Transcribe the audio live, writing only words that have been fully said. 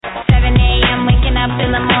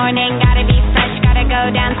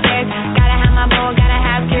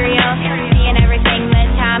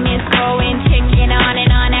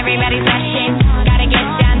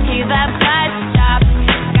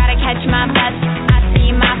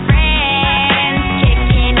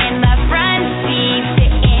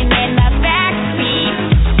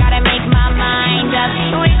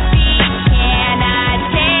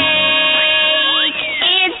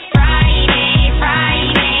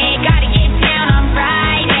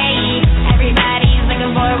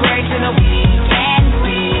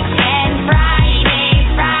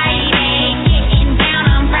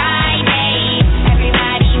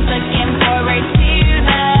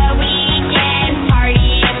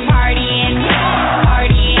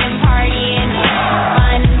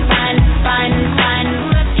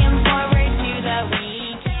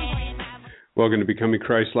Welcome to Becoming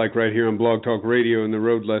Christ-like right here on Blog Talk Radio and the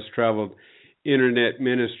Road Less Traveled Internet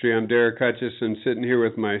Ministry. I'm Derek Hutchison, sitting here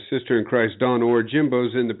with my sister in Christ, Dawn Orr.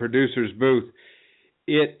 Jimbo's in the producer's booth.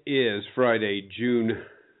 It is Friday, June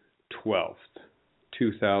 12th,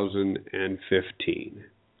 2015.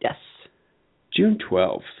 Yes. June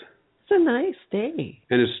 12th. It's a nice day.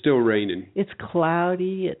 And it's still raining. It's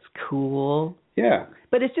cloudy. It's cool. Yeah.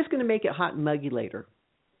 But it's just going to make it hot and muggy later.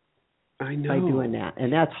 I know. By doing that.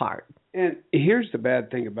 And that's hard. And here's the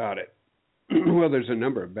bad thing about it. Well, there's a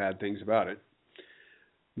number of bad things about it.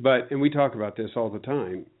 And we talk about this all the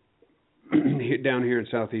time down here in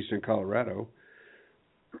southeastern Colorado.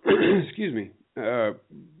 Excuse me.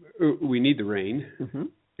 We need the rain. Mm-hmm.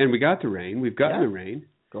 And we got the rain. We've gotten the rain.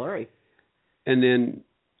 Glory. And then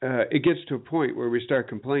it gets to a point where we start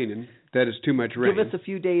complaining that it's too much rain. Give us a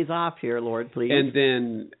few days off here, Lord, please. And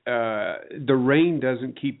then the rain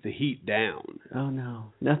doesn't keep the heat down. Oh,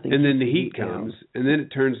 no. Nothing. And then the heat comes, and then it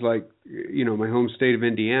turns like, my home state of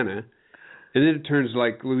Indiana. And then it turns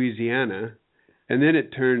like Louisiana. And then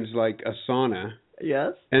it turns like a sauna.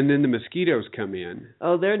 Yes. And then the mosquitoes come in.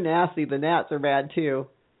 Oh, they're nasty. The gnats are bad, too.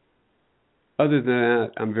 Other than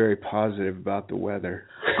that, I'm very positive about the weather.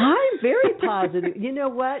 I'm very positive. You know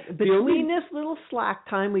what? Between this little slack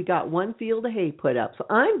time, we got one field of hay put up. So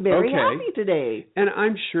I'm very happy today. And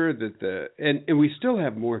I'm sure that and we still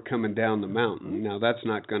have more coming down the mountain. Now, that's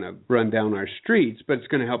not going to run down our streets, but it's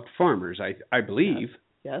going to help the farmers, I believe.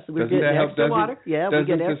 Yes, we get extra water. Yeah, we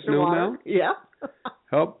get extra water. Melt? Yeah.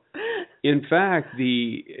 Help. In fact,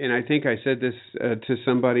 and I think I said this to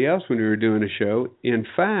somebody else when we were doing a show, in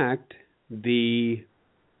fact, the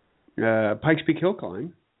Pikes Peak Hill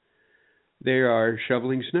Climb, they are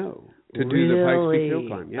shoveling snow to do the Pikes Peak Hill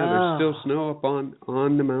Climb. Yeah, there's still snow up on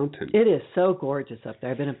the mountain. It is so gorgeous up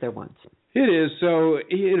there. I've been up there once. It is. So,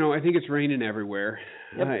 I think it's raining everywhere.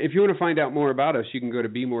 Yep. If you want to find out more about us, you can go to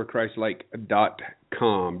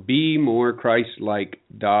BeMoreChristlike.com.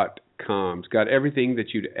 BeMoreChristlike.com. It's got everything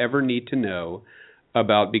that you'd ever need to know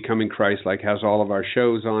about becoming Christ-like. Has all of our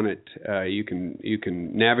shows on it. You can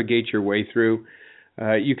navigate your way through.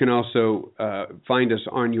 You can also find us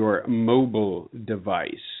on your mobile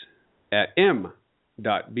device at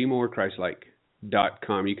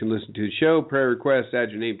m.bemorechristlike.com. You can listen to the show, prayer requests, add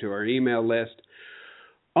your name to our email list,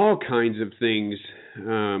 all kinds of things,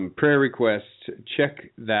 prayer requests.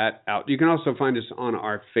 Check that out. You can also find us on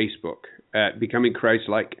our Facebook at Becoming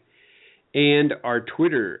Christ-like and our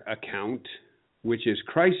Twitter account, which is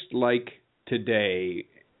Christlike Today.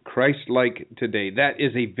 Christlike Today. That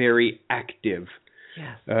is a very active.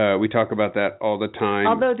 Yes. We talk about that all the time.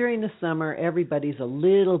 Although during the summer, everybody's a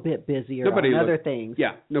little bit busier on other things.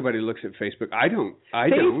 Yeah, nobody looks at Facebook. I don't.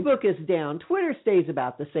 Facebook is down. Twitter stays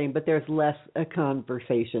about the same, but there's less a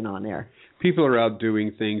conversation on there. People are out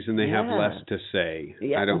doing things, and they have less to say.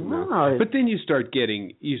 Yeah. I don't know. But then you start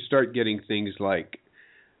getting things like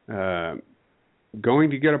going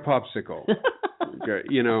to get a popsicle.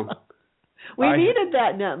 We needed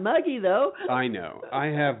that nut muggy, though. I know. I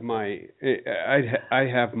have my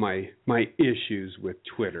issues with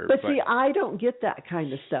Twitter. But see, I don't get that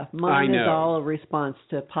kind of stuff. Mine is all a response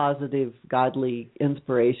to positive, godly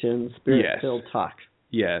inspiration, spirit-filled talk.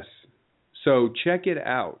 Yes. So check it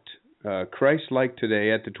out. Christ-like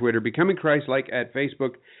Today at the Twitter. Becoming Christ-like at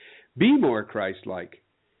Facebook. Be More Christ-like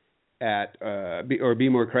at or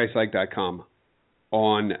BeMoreChristlike.com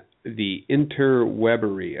on the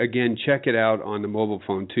interwebbery. Again, check it out on the mobile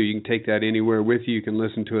phone, too. You can take that anywhere with you. You can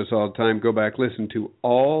listen to us all the time. Go back, listen to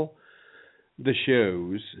all the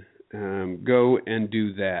shows. Go and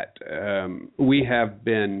do that. We have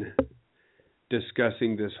been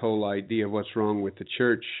discussing this whole idea of what's wrong with the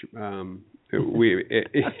church.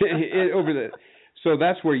 So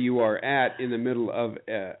that's where you are at in the middle of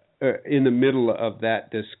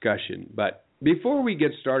that discussion. But before we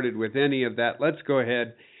get started with any of that, let's go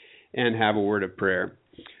ahead and have a word of prayer.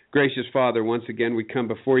 Gracious Father, once again, we come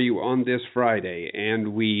before you on this Friday,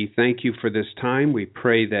 and we thank you for this time. We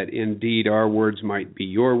pray that indeed our words might be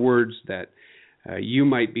your words, that you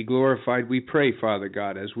might be glorified. We pray, Father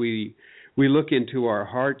God, as we look into our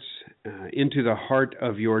hearts, into the heart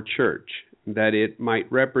of your church, that it might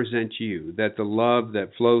represent you, that the love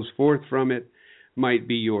that flows forth from it might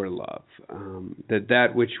be your love,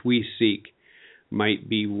 that which we seek might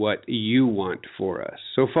be what you want for us.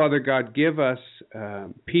 So, Father God, give us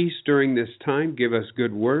peace during this time. Give us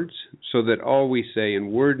good words so that all we say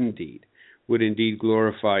in word and deed would indeed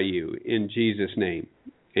glorify you. In Jesus' name,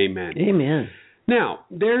 amen. Amen. Now,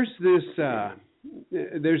 there's this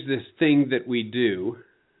thing that we do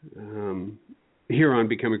here on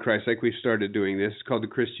Becoming Christ, like we've started doing this. It's called the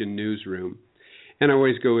Christian Newsroom. and I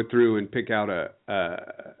always go through and pick out a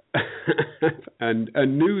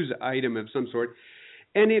news item of some sort,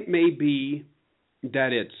 and it may be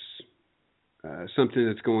that it's something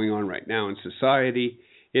that's going on right now in society.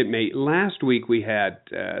 Last week we had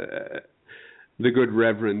the good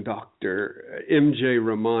Reverend Dr. M.J.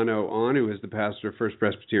 Romano on, who is the pastor of First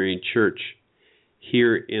Presbyterian Church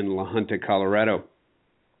here in La Junta, Colorado.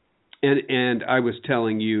 And I was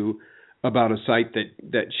telling you about a site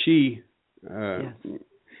that she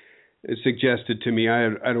suggested to me.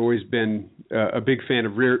 I'd always been a big fan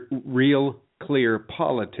of Real Clear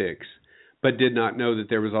Politics, but did not know that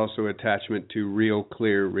there was also attachment to Real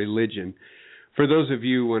Clear Religion. For those of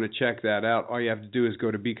you who want to check that out, all you have to do is go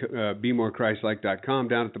to bemorechrystlike.com.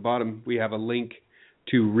 Down at the bottom, we have a link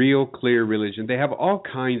to Real Clear Religion. They have all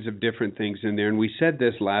kinds of different things in there, and we said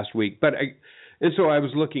this last week. And so I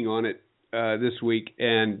was looking on it this week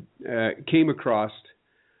and came across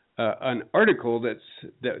an article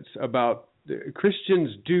that's about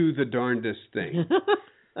Christians do the darndest thing.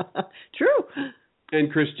 True. And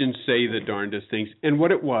Christians say the darndest things. And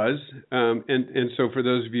what it was, and so for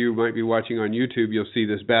those of you who might be watching on YouTube, you'll see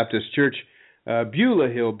this Baptist church, Beulah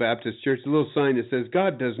Hill Baptist Church, a little sign that says,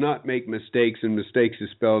 God does not make mistakes, and mistakes is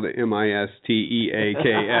spelled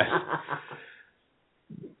M-I-S-T-E-A-K-S.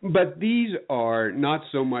 But these are not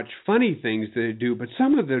so much funny things that they do, but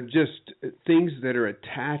some of them just things that are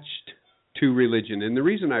attached to religion. And the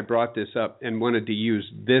reason I brought this up and wanted to use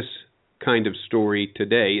this kind of story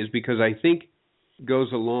today is because I think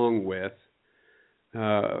goes along with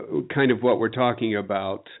kind of what we're talking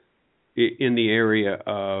about in the area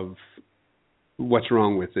of what's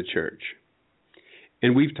wrong with the church.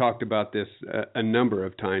 And we've talked about this a number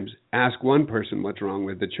of times. Ask one person what's wrong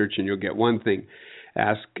with the church and you'll get one thing.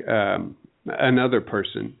 Ask another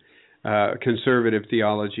person, conservative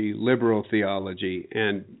theology, liberal theology.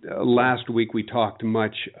 And last week we talked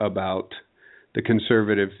much about the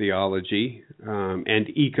conservative theology and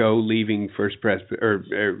ECO leaving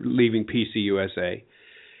leaving PCUSA.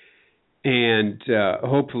 And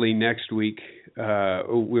hopefully next week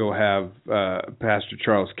we'll have Pastor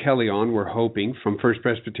Charles Kelly on. We're hoping, from First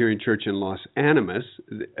Presbyterian Church in Los Animas,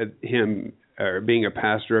 him being a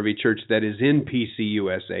pastor of a church that is in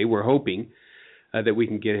PCUSA. We're hoping that we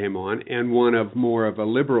can get him on, and one of more of a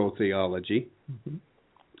liberal theology. Mm-hmm.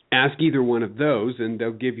 Ask either one of those, and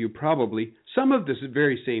they'll give you probably some of the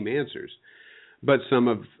very same answers, but some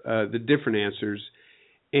of the different answers.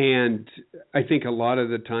 And I think a lot of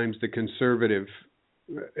the times the conservative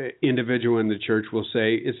individual in the church will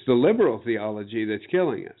say, it's the liberal theology that's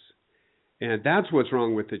killing us. And that's what's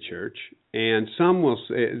wrong with the church. And some will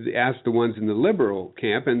say, ask the ones in the liberal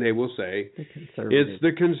camp, and they will say, it's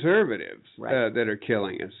the conservatives that are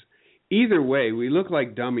killing us. Either way, we look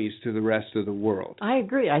like dummies to the rest of the world. I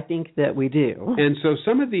agree. I think that we do. And so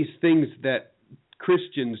some of these things that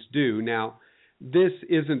Christians do, now, this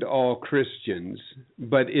isn't all Christians,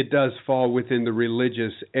 but it does fall within the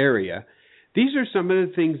religious area. These are some of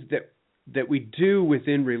the things that we do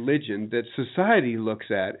within religion that society looks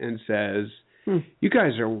at and says, you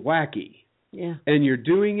guys are wacky. Yeah. And you're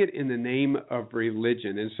doing it in the name of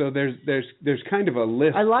religion. And so there's kind of a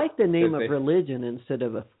list. I like the name of religion instead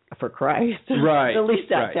of for Christ. Right. At least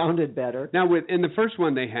that sounded better. Now, in the first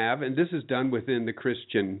one they have, and this is done within the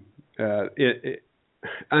Christian,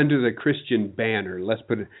 under the Christian banner, let's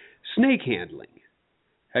put it, snake handling.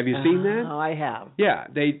 Have you seen that? Oh, I have. Yeah,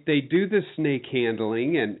 they do the snake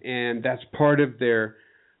handling, and that's part of their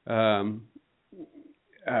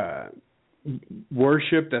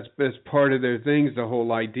worship. That's part of their things, the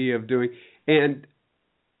whole idea of doing. And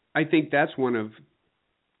I think that's one of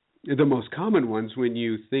the most common ones when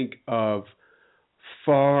you think of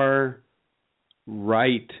far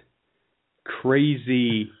right,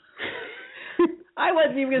 crazy. I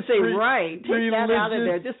wasn't even going to say right. Take that out of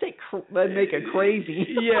there. Just say make it crazy.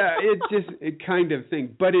 Yeah, it kind of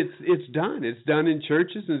thing. But it's done. It's done in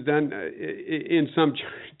churches. It's done in some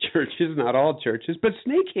churches, not all churches. But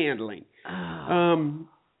snake handling. Oh.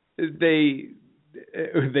 They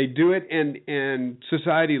do it, and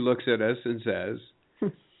society looks at us and says,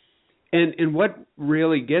 and what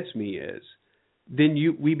really gets me is, then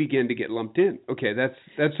we begin to get lumped in. Okay, that's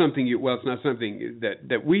something it's not something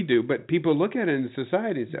that we do, but people look at it in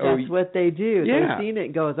society and say, that's what they do. Yeah. They've seen it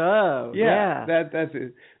and goes, oh, yeah. That's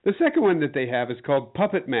it. The second one that they have is called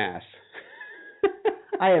puppet mass.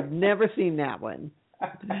 I have never seen that one.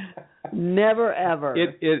 Never, ever.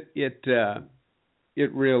 It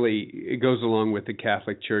really goes along with the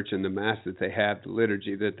Catholic Church and the Mass that they have, the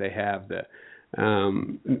liturgy that they have, the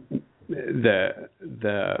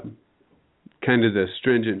kind of the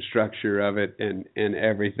stringent structure of it and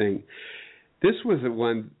everything. This was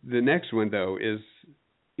the next one, though,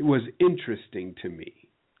 was interesting to me.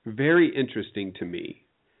 Very interesting to me.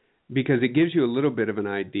 Because it gives you a little bit of an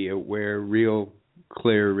idea where real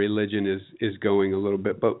clear religion is going a little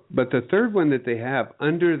bit. But the third one that they have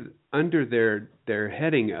under their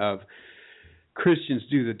heading of Christians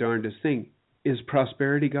do the darndest thing is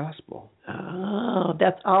prosperity gospel. Oh,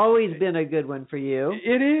 that's always been a good one for you.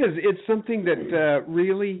 It is. It's something that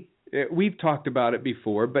really, we've talked about it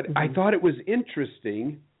before, but I thought it was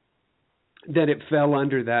interesting that it fell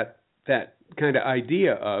under that kind of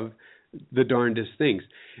idea of the darndest things.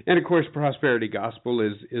 And of course, prosperity gospel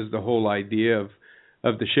is the whole idea of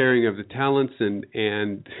the sharing of the talents and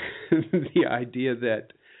the idea that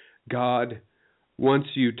God wants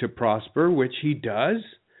you to prosper, which he does,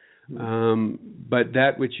 but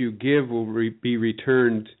that which you give will be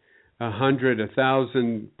returned 100,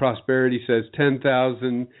 1,000. Prosperity says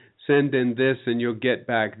 10,000. Send in this and you'll get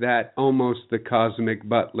back that. Almost the cosmic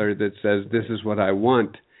butler that says, this is what I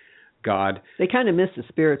want, God. They kind of missed the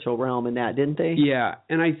spiritual realm in that, didn't they? Yeah,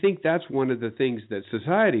 and I think that's one of the things that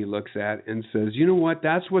society looks at and says, you know what,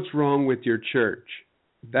 that's what's wrong with your church.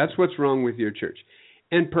 That's what's wrong with your church.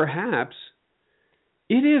 And perhaps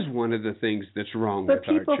it is one of the things that's wrong with our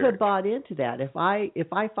church. But people have bought into that. If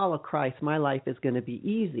I follow Christ, my life is going to be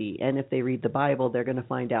easy. And if they read the Bible, they're going to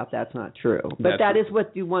find out that's not true. But that is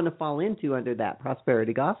what you want to fall into under that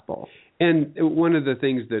prosperity gospel. And one of the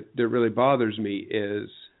things that really bothers me is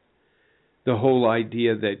the whole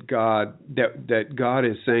idea that God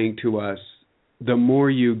is saying to us, the more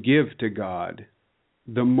you give to God,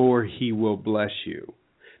 the more he will bless you.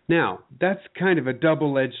 Now, that's kind of a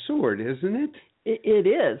double-edged sword, isn't it? It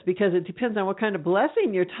is, because it depends on what kind of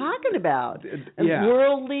blessing you're talking about,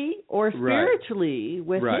 worldly or spiritually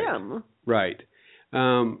with him. Right.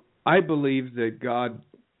 I believe that God,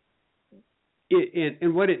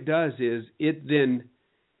 and what it does is it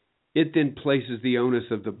then places the onus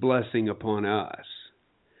of the blessing upon us,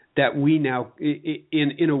 that we now,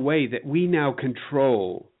 in a way, that we now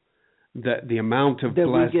control the amount of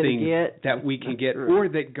blessing that we can get, or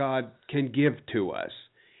that God can give to us.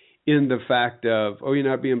 In the fact of, you're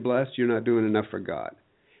not being blessed, you're not doing enough for God.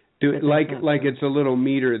 Like it's a little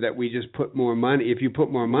meter that we just put more money. If you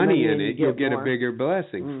put more money in it, you'll get a bigger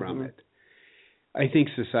blessing from it. I think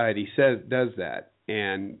society does that,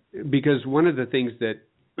 and because one of the things that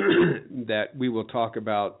that we will talk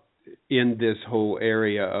about in this whole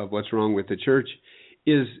area of what's wrong with the church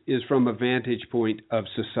is from a vantage point of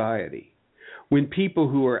society. When people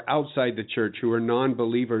who are outside the church, who are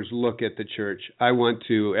non-believers, look at the church, I want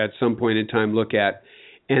to, at some point in time, look at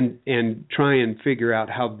and try and figure out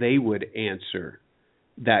how they would answer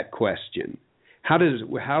that question. How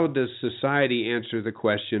does society answer the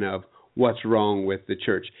question of what's wrong with the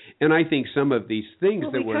church? And I think some of these things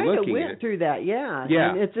that we're looking at... we kind of went through that, yeah.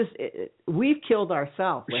 Yeah. And it's just, we've killed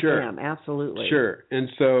ourselves with them, absolutely. Sure. And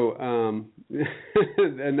so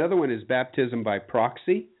another one is baptism by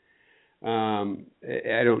proxy.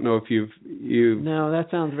 I don't know if you've. No,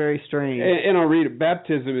 that sounds very strange. And I'll read it.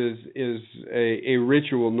 Baptism is a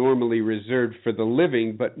ritual normally reserved for the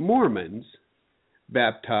living, but Mormons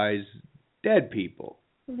baptize dead people.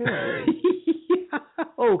 Really?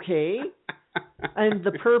 Okay. And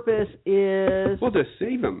the purpose is? Well, to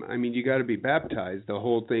save them. I mean, you got to be baptized. The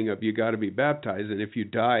whole thing of you got to be baptized, and if you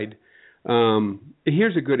died,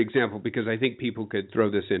 here's a good example because I think people could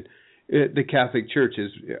throw this in. The Catholic Church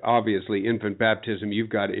is obviously infant baptism. You've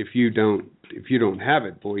got if you don't have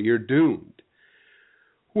it, boy, you're doomed.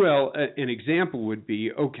 Well, an example would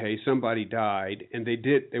be, okay, somebody died and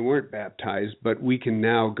they weren't baptized, but we can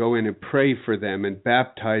now go in and pray for them and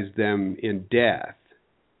baptize them in death,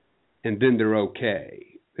 and then they're okay.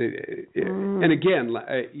 And again,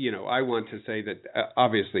 I want to say that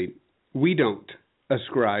obviously we don't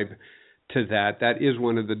ascribe to that. That is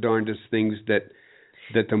one of the darndest things that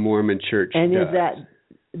the Mormon Church does. And is that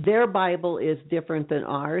their Bible is different than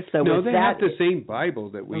ours? So no, they have the same Bible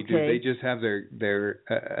that we do. They just have their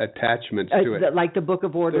attachments to it. Like the Book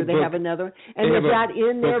of Order, they have another. And is that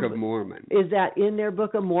in their Book of Mormon? Is that in their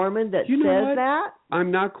Book of Mormon that says that?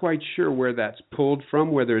 I'm not quite sure where that's pulled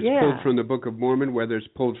from. Whether it's pulled from the Book of Mormon, whether it's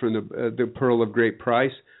pulled from the Pearl of Great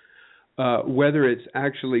Price. Whether it's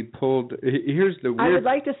actually pulled, here's the weird... I would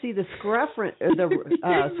like to see the scripture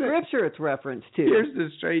it's referenced to. Here's the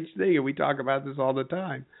strange thing, and we talk about this all the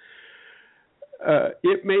time.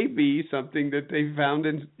 It may be something that they found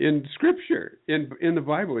in Scripture, in the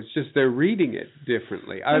Bible. It's just they're reading it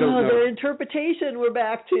differently. I don't know. The interpretation we're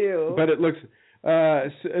back to. But it looks...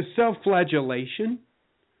 self-flagellation,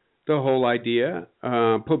 the whole idea.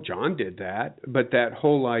 Pope John did that, but that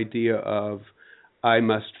whole idea of I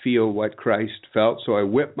must feel what Christ felt, so I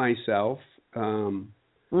whip myself.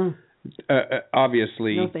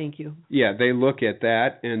 Obviously, no, thank you. Yeah, they look at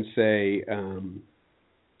that and say,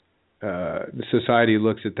 the society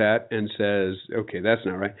looks at that and says, okay, that's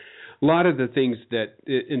not right. A lot of the things that,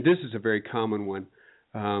 and this is a very common one,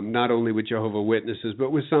 not only with Jehovah's Witnesses,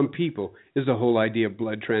 but with some people, is the whole idea of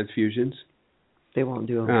blood transfusions. They won't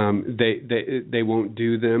do them. They won't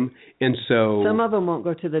do them, and so some of them won't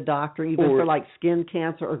go to the doctor even for like skin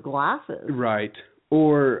cancer or glasses. Right,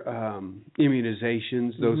 or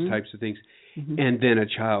immunizations, those types of things. And then a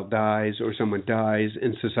child dies or someone dies,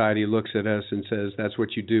 and society looks at us and says, "That's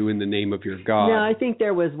what you do in the name of your God." Yeah, I think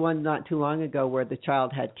there was one not too long ago where the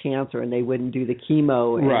child had cancer and they wouldn't do the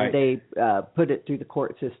chemo, and they put it through the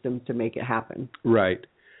court system to make it happen. Right.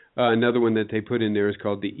 Another one that they put in there is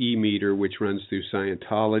called the E-meter, which runs through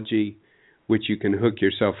Scientology, which you can hook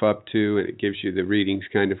yourself up to, and it gives you the readings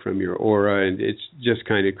kind of from your aura, and it's just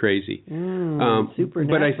kind of crazy. Supernatural.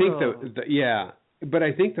 But I think But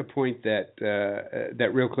I think the point that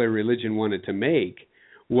that Real Clear Religion wanted to make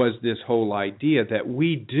was this whole idea that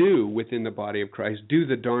we do within the body of Christ do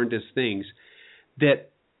the darndest things,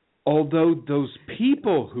 that although those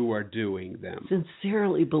people who are doing them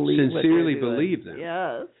sincerely believe them,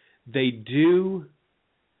 yes, they do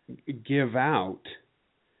give out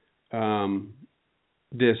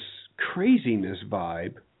this craziness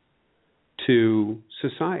vibe to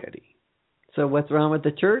society. So what's wrong with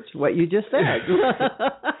the church? What you just said.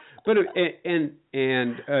 But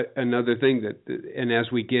another thing that, and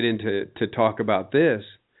as we get into to talk about this,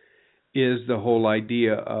 is the whole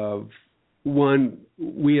idea of, one,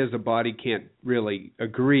 we as a body can't really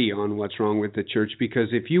agree on what's wrong with the church, because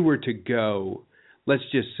if you were to go, let's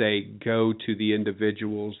just say, go to the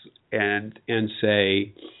individuals and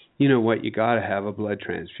say, you know what, you got to have a blood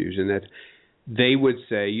transfusion. That they would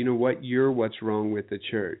say, you know what, you're what's wrong with the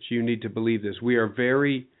church. You need to believe this. We are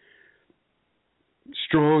very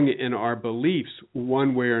strong in our beliefs,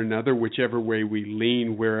 one way or another, whichever way we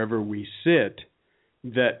lean, wherever we sit,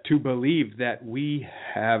 that to believe that we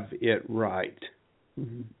have it right.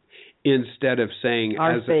 Mm-hmm. Instead of saying,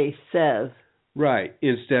 our faith says. Right.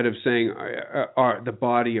 Instead of saying, the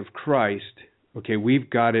body of Christ, okay, we've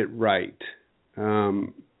got it right.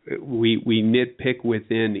 We nitpick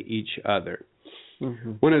within each other.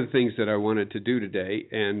 Mm-hmm. One of the things that I wanted to do today,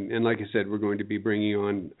 and like I said, we're going to be bringing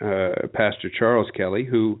on Pastor Charles Kelly,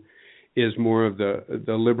 who is more of the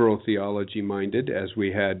liberal theology minded, as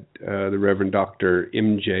we had the Reverend Dr.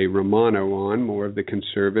 M.J. Romano on, more of the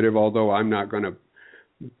conservative, although I'm not going to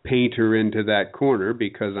paint her into that corner,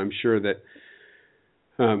 because I'm sure that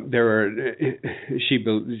she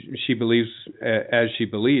believes as she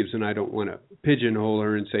believes, and I don't want to pigeonhole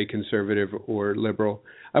her and say conservative or liberal.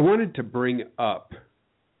 I wanted to bring up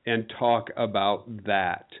and talk about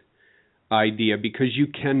that idea, because you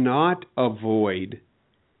cannot avoid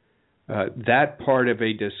that part of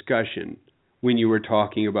a discussion when you were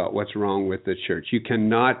talking about what's wrong with the church. You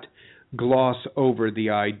cannot gloss over the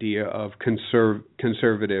idea of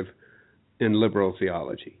conservative and liberal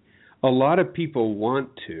theology. A lot of people want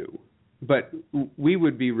to, but we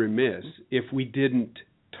would be remiss if we didn't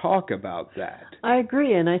talk about that. I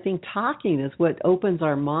agree, and I think talking is what opens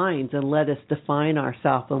our minds and let us define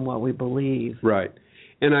ourselves and what we believe. Right,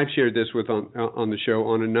 and I've shared this on the show,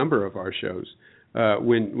 on a number of our shows.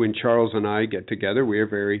 When Charles and I get together, we are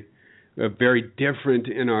very different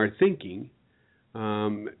in our thinking.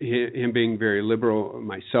 Him being very liberal,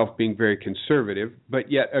 myself being very conservative,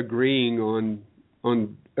 but yet agreeing on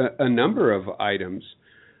a number of items.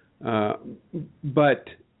 But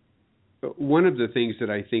one of the things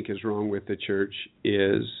that I think is wrong with the church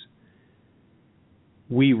is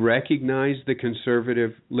we recognize the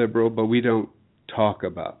conservative liberal, but we don't talk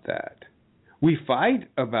about that. We fight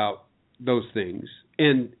about those things,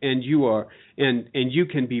 and you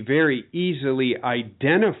can be very easily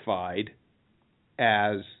identified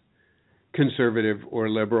as conservative or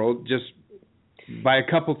liberal just by a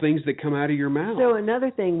couple things that come out of your mouth. So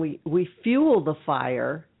another thing, we fuel the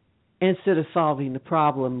fire instead of solving the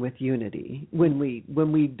problem with unity. When we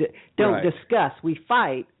don't discuss, we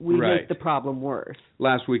fight, we make the problem worse.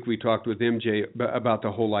 Last week we talked with MJ about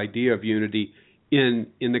the whole idea of unity in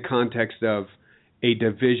the context of a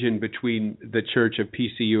division between the Church of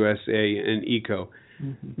PCUSA and ECO.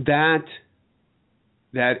 Mm-hmm.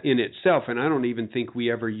 That in itself, and I don't even think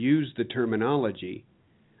we ever used the terminology,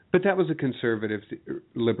 but that was a conservative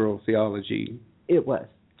liberal theology. It was.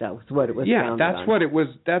 That was what it was. Yeah, that's what it was.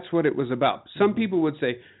 That's what it was about. Some people would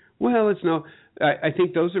say, "Well, it's no." I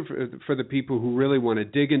think those are for the people who really want to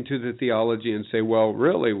dig into the theology and say, "Well,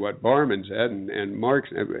 really, what Barman said and Marx,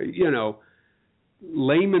 you know."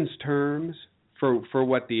 layman's terms for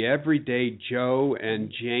what the everyday Joe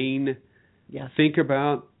and Jane think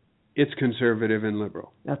about, it's conservative and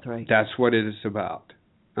liberal. That's right. That's what it is about.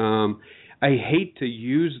 I hate to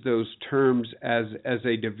use those terms as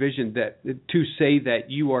a division to say that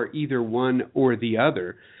you are either one or the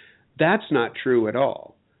other. That's not true at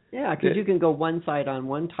all. Yeah, because you can go one side on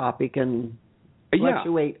one topic and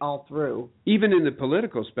fluctuate all through. Even in the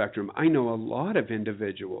political spectrum, I know a lot of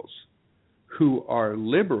individuals who are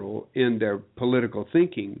liberal in their political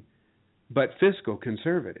thinking, but fiscal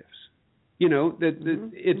conservatives. You know,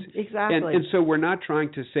 it's exactly. And so we're not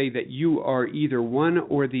trying to say that you are either one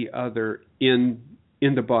or the other in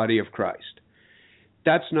the body of Christ.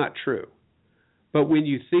 That's not true. But when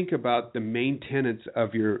you think about the main tenets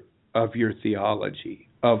of your theology,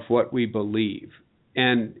 of what we believe,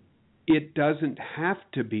 and it doesn't have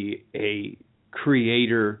to be a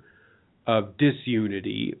creator of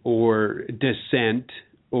disunity or dissent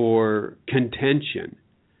or contention.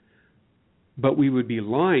 But we would be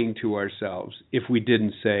lying to ourselves if we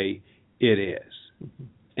didn't say it is. Mm-hmm.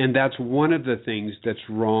 And that's one of the things that's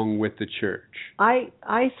wrong with the church. I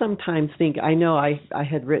sometimes think, I know I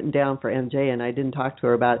had written down for MJ and I didn't talk to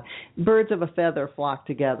her about it, birds of a feather flock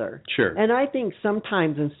together. Sure. And I think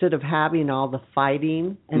sometimes instead of having all the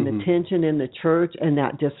fighting and the tension in the church and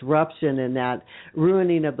that disruption and that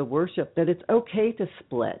ruining of the worship, that it's okay to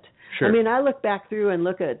split. Sure. I mean, I look back through and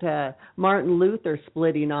look at Martin Luther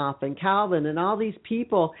splitting off and Calvin and all these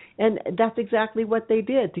people, and that's exactly what they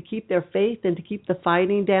did, to keep their faith and to keep the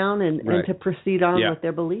fighting down and to proceed on with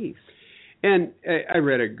their beliefs. And I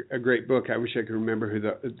read a great book. I wish I could remember who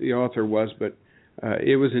the author was, but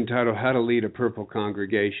it was entitled How to Lead a Purple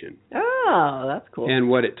Congregation. Oh, that's cool. And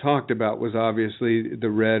what it talked about was obviously the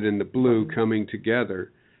red and the blue coming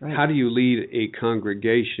together. Right. How do you lead a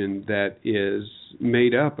congregation that is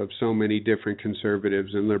made up of so many different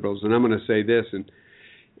conservatives and liberals? And I'm going to say this,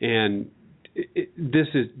 and this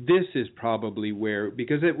is probably where,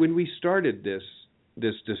 because when we started this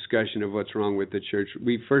discussion of what's wrong with the church,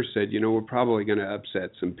 we first said, we're probably going to upset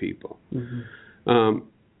some people, and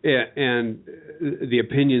the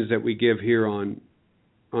opinions that we give here on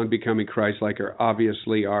becoming Christ-like are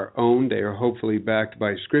obviously our own. They are hopefully backed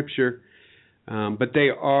by Scripture. But they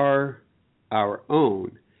are our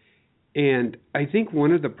own. And I think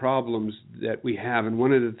one of the problems that we have, and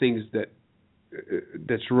one of the things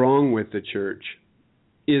that's wrong with the church,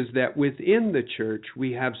 is that within the church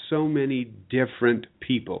we have so many different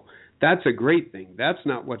people. That's a great thing. That's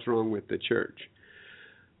not what's wrong with the church.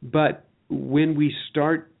 But when we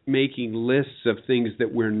start making lists of things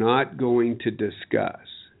that we're not going to discuss,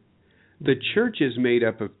 the church is made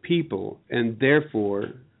up of people, and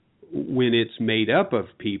therefore, when it's made up of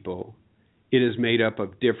people, it is made up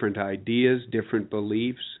of different ideas, different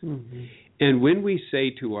beliefs. Mm-hmm. And when we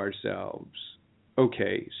say to ourselves,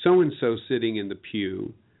 okay, so-and-so sitting in the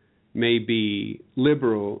pew may be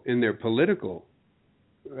liberal in their political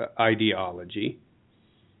ideology,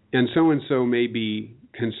 and so-and-so may be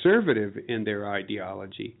conservative in their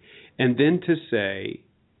ideology, and then to say,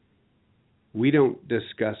 we don't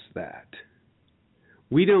discuss that.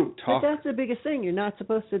 We don't talk. But that's the biggest thing. You're not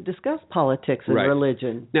supposed to discuss politics and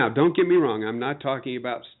religion. Now, don't get me wrong. I'm not talking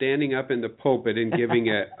about standing up in the pulpit and giving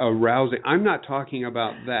a rousing. I'm not talking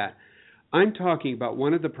about that. I'm talking about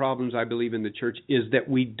one of the problems I believe in the church is that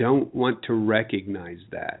we don't want to recognize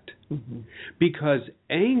that. Mm-hmm. Because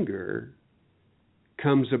anger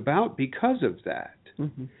comes about because of that.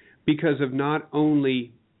 Mm-hmm. Because of not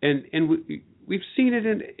only, and we've seen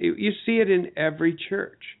it you see it in every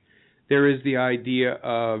church. There is the idea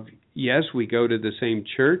of, yes, we go to the same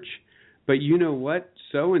church, but you know what?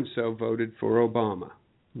 So-and-so voted for Obama.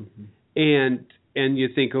 Mm-hmm. And you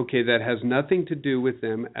think, okay, that has nothing to do with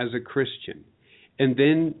them as a Christian. And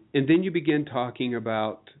then you begin talking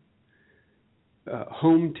about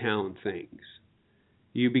hometown things.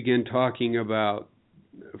 You begin talking about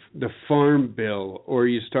the farm bill, or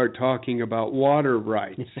you start talking about water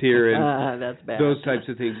rights here, and that's bad. Those types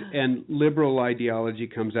of things. And liberal ideology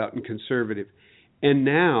comes out in conservative. And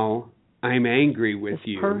now I'm angry with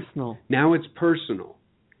you. It's personal. Now it's personal.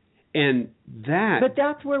 And that... But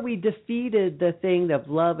that's where we defeated the thing of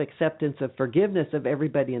love, acceptance, of forgiveness of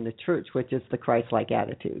everybody in the church, which is the Christ-like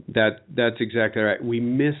attitude. That's exactly right. We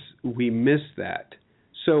miss that.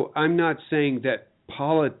 So I'm not saying that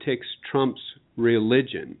politics trumps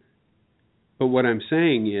religion. But what I'm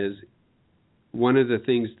saying is, one of the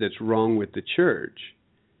things that's wrong with the church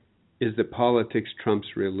is that politics trumps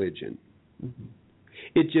religion. Mm-hmm.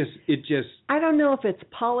 It just... I don't know if it's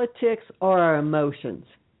politics or our emotions.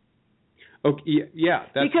 Okay, yeah,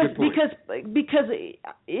 that's a good point. Because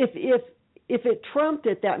if it trumped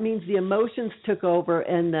it, that means the emotions took over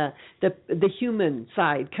and the human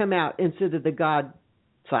side come out instead of the God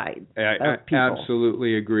side. I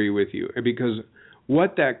absolutely agree with you, because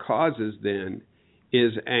what that causes then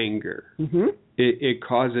is anger. Mm-hmm. It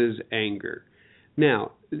causes anger.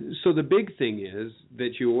 Now, so the big thing is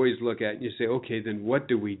that you always look at and you say, okay, then what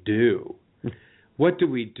do we do? What do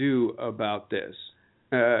we do about this?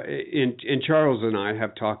 And Charles and I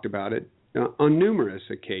have talked about it on numerous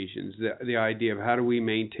occasions, the idea of how do we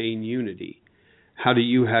maintain unity? How do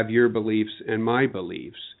you have your beliefs and my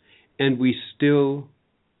beliefs? And we still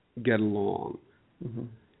get along. Mm-hmm.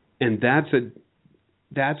 And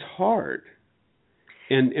that's hard.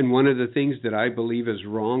 And one of the things that I believe is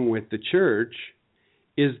wrong with the church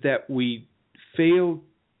is that we fail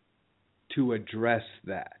to address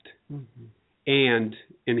that. Mm-hmm. And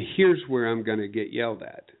here's where I'm going to get yelled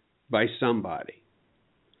at by somebody.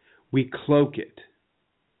 We cloak it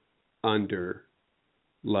under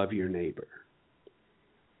love your neighbor.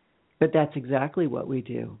 But that's exactly what we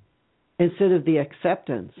do. Instead of the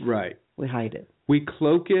acceptance, right, we hide it. We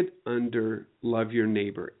cloak it under love your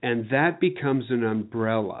neighbor. And that becomes an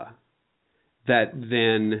umbrella that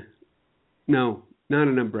then, no, not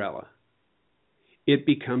an umbrella. It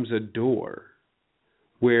becomes a door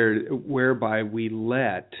whereby we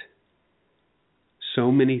let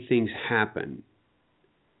so many things happen.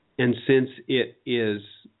 And since it is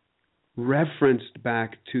referenced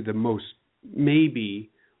back to the most,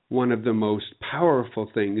 maybe one of the most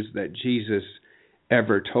powerful things that Jesus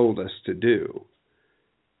ever told us to do,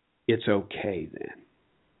 it's okay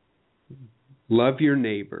then. Love your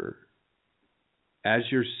neighbor as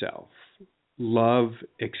yourself. Love,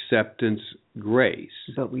 acceptance, grace.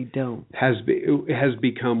 But we don't. Has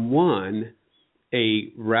become, one,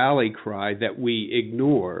 a rally cry that we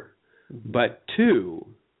ignore, but two,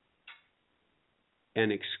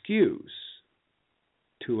 an excuse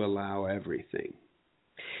to allow everything.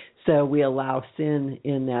 So we allow sin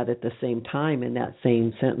in that at the same time, in that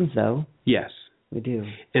same sentence, though. Yes. We do.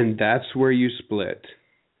 And that's where you split.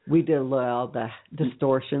 We do allow the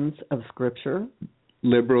distortions of Scripture.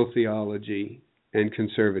 Liberal theology and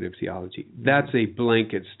conservative theology. That's a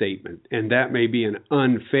blanket statement, and that may be an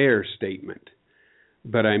unfair statement,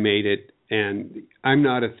 but I made it, and I'm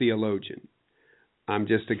not a theologian. I'm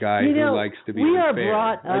just a guy who likes to be unfair.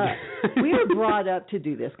 We are brought up to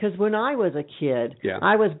do this, because when I was a kid,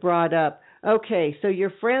 I was brought up, okay, so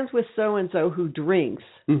you're friends with so-and-so who drinks,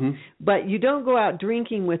 mm-hmm. but you don't go out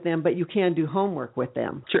drinking with them, but you can do homework with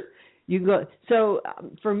them. Sure. You go. So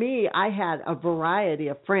for me, I had a variety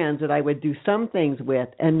of friends that I would do some things with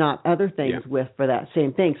and not other things with for that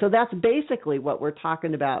same thing. So that's basically what we're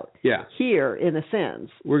talking about here, in a sense.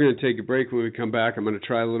 We're going to take a break. When we come back, I'm going to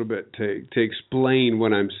try a little bit to explain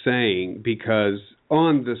what I'm saying, because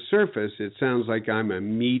on the surface, it sounds like I'm a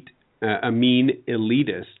mean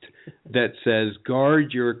elitist that says,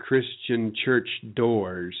 guard your Christian church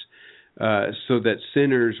doors so that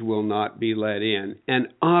sinners will not be let in. And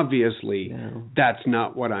obviously, that's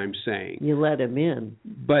not what I'm saying. You let them in.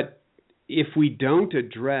 But if we don't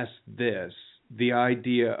address this, the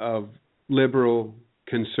idea of liberal,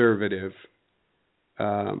 conservative,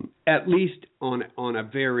 at least on a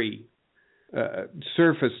very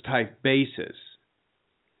surface-type basis,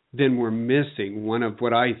 then we're missing one of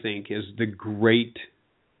what I think is the great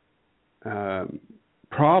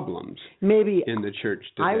problems maybe in the church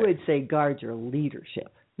today. I would say guard your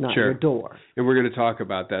leadership, not your door. And we're going to talk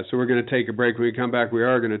about that. So we're going to take a break. When we come back, we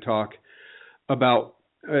are going to talk about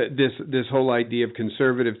this whole idea of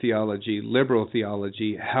conservative theology, liberal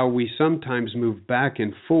theology, how we sometimes move back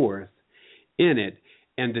and forth in it,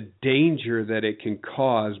 and the danger that it can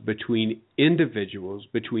cause between individuals,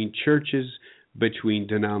 between churches, between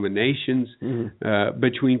denominations,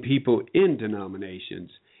 between people in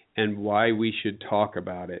denominations, and why we should talk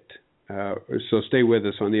about it. So stay with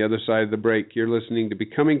us. On the other side of the break, you're listening to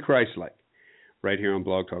Becoming Christlike, right here on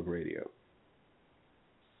Blog Talk Radio.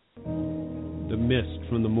 The mist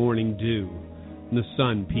from the morning dew, and the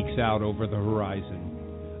sun peeks out over the horizon.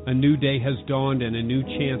 A new day has dawned, and a new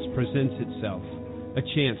chance presents itself, a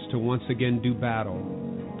chance to once again do battle.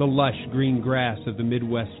 The lush green grass of the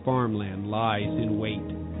Midwest farmland lies in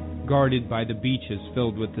wait, guarded by the beaches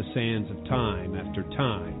filled with the sands of time after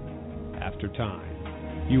time after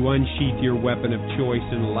time. You unsheath your weapon of choice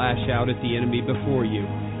and lash out at the enemy before you,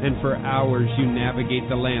 and for hours you navigate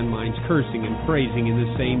the landmines, cursing and praising in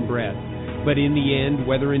the same breath. But in the end,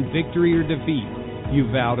 whether in victory or defeat, you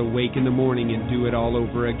vow to wake in the morning and do it all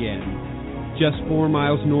over again. Just 4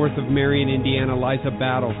 miles north of Marion, Indiana, lies a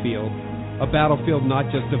battlefield not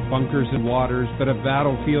just of bunkers and waters, but a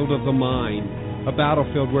battlefield of the mind. A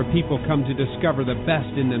battlefield where people come to discover the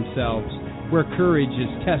best in themselves, where courage is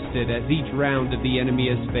tested as each round of the enemy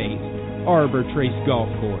is faced. Arbor Trace Golf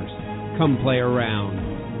Course. Come play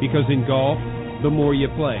around. Because in golf, the more you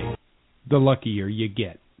play, the luckier you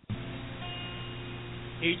get.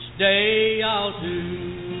 Each day I'll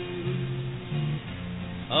do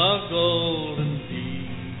a golden deed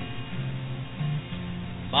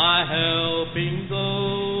by helping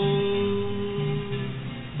those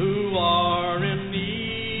who are in need.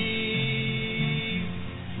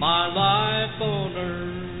 My life on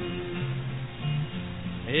earth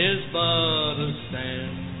is but a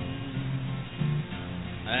stand,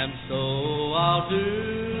 and so I'll do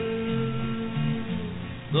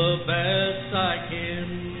the best I can.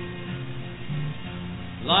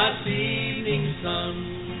 Life's evening sun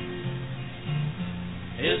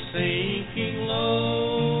is sinking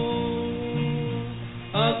low.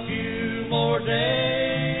 A few more days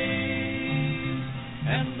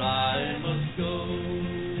and I must go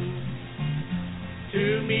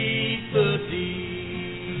to meet the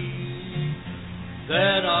deed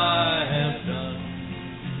that I have done,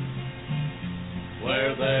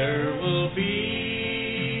 where there will be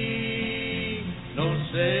no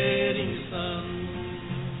setting sun.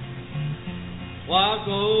 While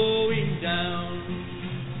going down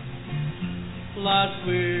life's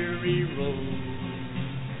weary road,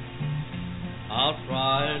 I'll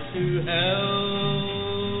try to help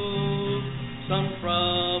some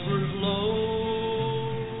travelers low.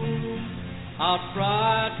 I'll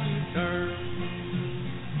try to turn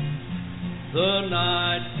the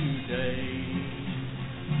night to day,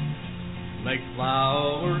 make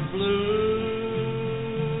flowers bloom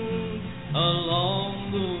along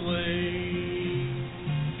the way.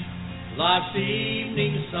 Life's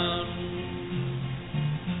evening sun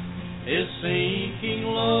is sinking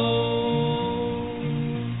low.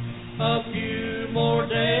 A few more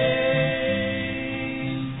days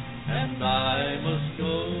and I must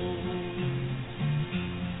go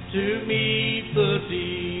to meet the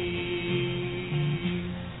deed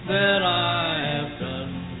that I have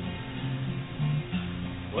done,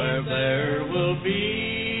 where there will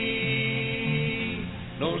be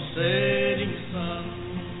no setting sun.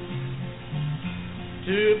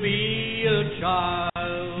 To be a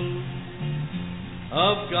child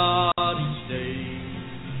of God each day,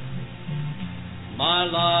 my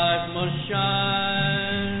life must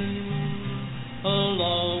shine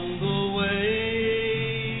along the way.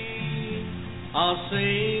 I'll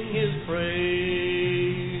sing His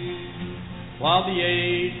praise while the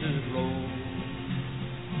ages roll,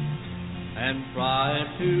 and try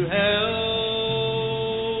to help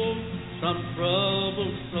some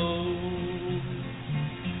troubled soul.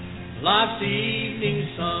 Life's evening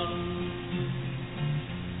sun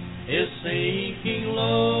is sinking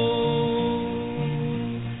low.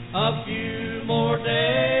 A few more days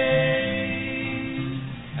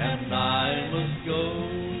and I must go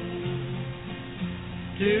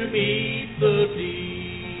to meet the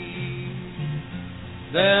deed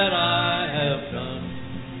that I have done,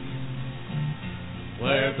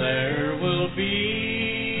 where there will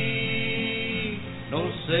be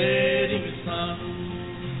no setting sun,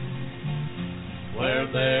 where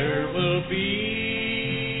there will be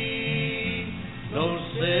no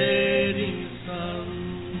setting sun.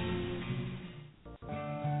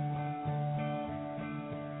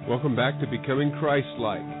 Welcome back to Becoming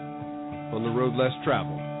Christlike on the road less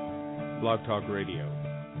traveled, Blog Talk Radio.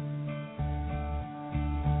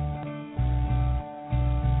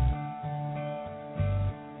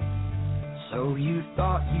 So you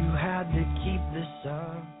thought you had to keep this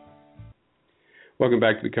up? Welcome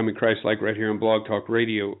back to Becoming Christ-Like right here on Blog Talk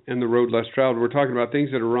Radio and the Road Less Traveled. We're talking about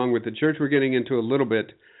things that are wrong with the church. We're getting into a little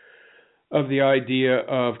bit of the idea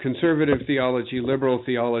of conservative theology, liberal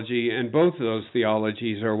theology, and both of those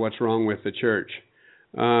theologies are what's wrong with the church.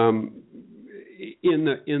 In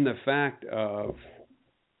the fact of,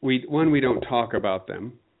 we don't talk about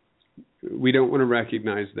them. We don't want to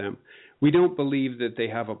recognize them. We don't believe that they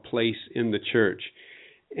have a place in the church.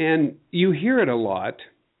 And you hear it a lot.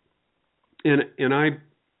 And I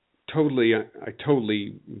totally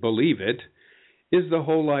believe it, is the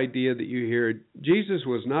whole idea that you hear Jesus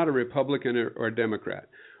was not a Republican or a Democrat.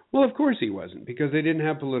 Well, of course he wasn't, because they didn't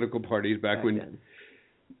have political parties back when. Then.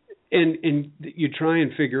 And you try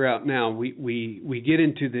and figure out now, we get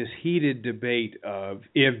into this heated debate of,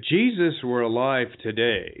 if Jesus were alive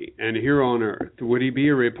today and here on earth, would he be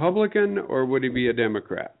a Republican or would he be a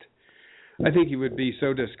Democrat? I think he would be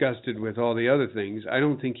so disgusted with all the other things, I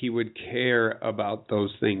don't think he would care about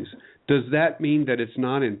those things. Does that mean that it's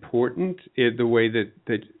not important the way that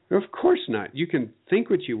Of course not. You can think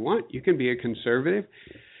what you want. You can be a conservative.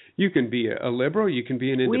 You can be a liberal. You can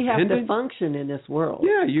be an independent. We have to function in this world.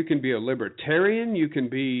 Yeah, you can be a libertarian. You can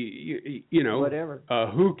be, whatever.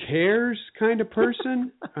 A who cares kind of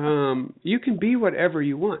person. You can be whatever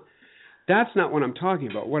you want. That's not what I'm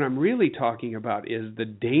talking about. What I'm really talking about is the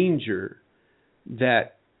danger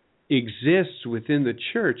that exists within the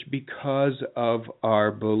church because of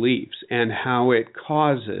our beliefs and how it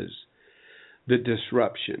causes the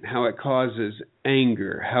disruption, how it causes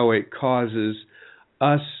anger, how it causes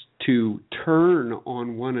us to turn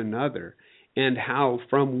on one another, and how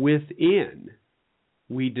from within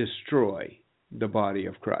we destroy the body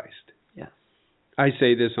of Christ. Yes. I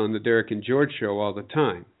say this on the Derek and George show all the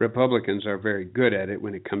time. Republicans are very good at it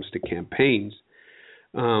when it comes to campaigns.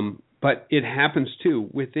 But it happens too.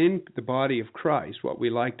 Within the body of Christ, what we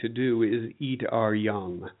like to do is eat our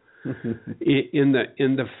young. in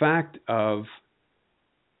the fact of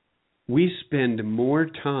we spend more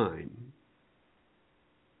time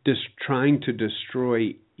just trying to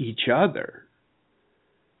destroy each other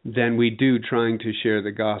than we do trying to share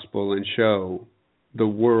the gospel and show the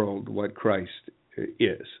world what Christ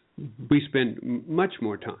is. Mm-hmm. We spend much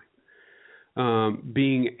more time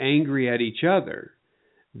being angry at each other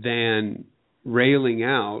than railing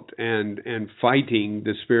out and fighting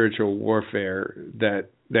the spiritual warfare that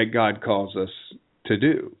God calls us to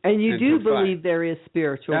do. And you do believe there is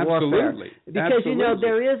spiritual warfare. Because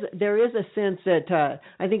there is a sense that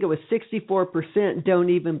I think it was 64% don't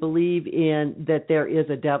even believe in that there is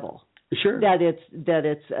a devil. Sure. That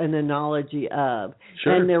it's an analogy of.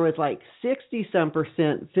 Sure. And there was like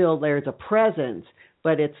 60-some% feel there's a presence,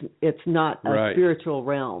 but it's not a spiritual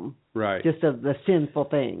realm. Right. Just of the sinful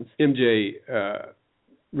things. MJ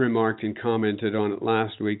remarked and commented on it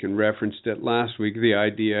last week and referenced it last week, the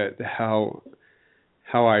idea how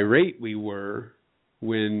irate we were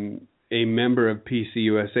when a member of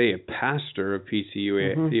PCUSA, a pastor of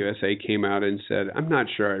PCUSA, came out and said, I'm not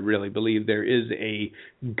sure I really believe there is a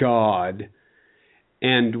God.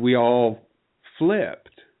 And we all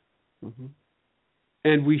flipped. Mm-hmm.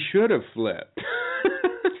 And we should have flipped.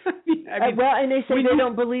 And they say they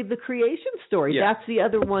don't believe the creation story. Yeah. That's the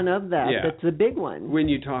other one of that. Yeah. That's the big one. When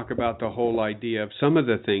you talk about the whole idea of some of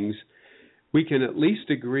the things, we can at least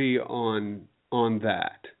agree on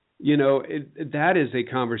that. That is a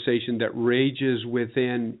conversation that rages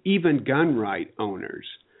within even gun right owners.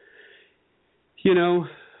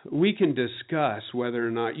 We can discuss whether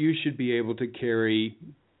or not you should be able to carry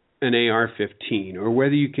an AR-15, or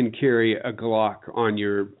whether you can carry a Glock on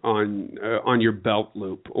your belt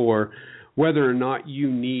loop, or whether or not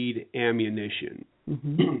you need ammunition.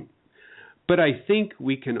 Mm-hmm. But I think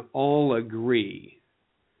we can all agree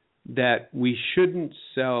that we shouldn't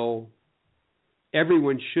sell.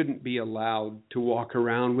 Everyone shouldn't be allowed to walk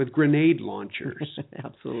around with grenade launchers,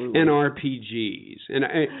 absolutely, and RPGs,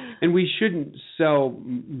 and we shouldn't sell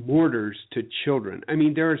mortars to children. I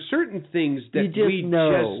mean, there are certain things that just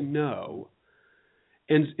know,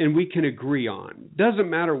 and we can agree on. Doesn't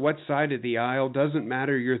matter what side of the aisle, doesn't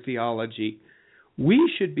matter your theology.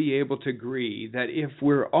 We should be able to agree that if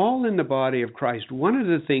we're all in the body of Christ, one of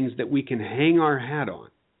the things that we can hang our hat on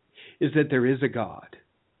is that there is a God.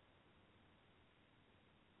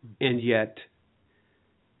 And yet,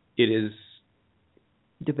 it is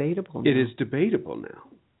debatable. It is debatable now.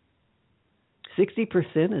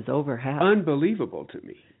 60% is over half. Unbelievable to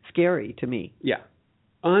me. Scary to me. Yeah,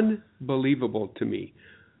 unbelievable to me.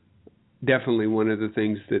 Definitely one of the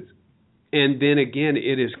things that, and then again,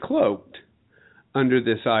 it is cloaked under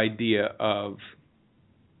this idea of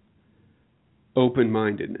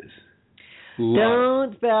open-mindedness.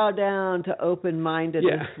 Love. Don't bow down to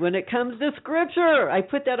open-mindedness when it comes to Scripture. I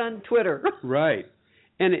put that on Twitter. Right.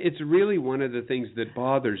 And it's really one of the things that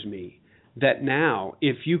bothers me, that now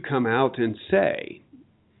if you come out and say,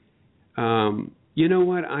 you know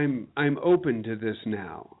what, I'm open to this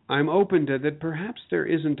now. I'm open to that perhaps there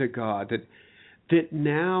isn't a God, that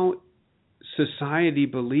now society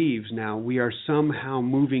believes now we are somehow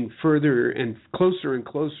moving further and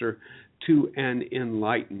closer to an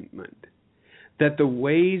enlightenment. That the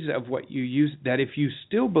ways of what you use, that if you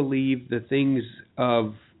still believe the things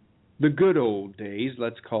of the good old days,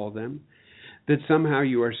 let's call them, that somehow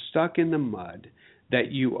you are stuck in the mud,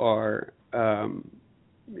 that you are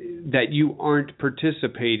that you aren't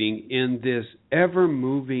participating in this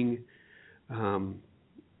ever-moving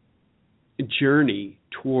journey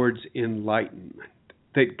towards enlightenment.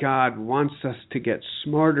 That God wants us to get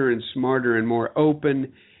smarter and smarter and more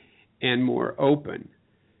open and more open.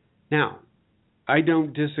 Now, I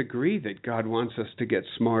don't disagree that God wants us to get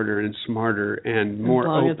smarter and smarter and more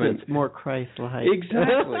open. As long as it's more Christ-like.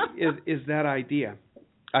 Exactly, is that idea.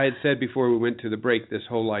 I had said before we went to the break this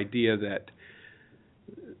whole idea that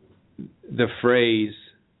the phrase,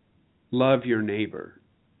 love your neighbor,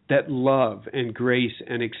 that love and grace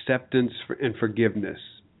and acceptance and forgiveness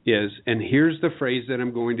is, and here's the phrase that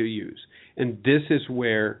I'm going to use, and this is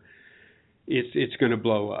where it's going to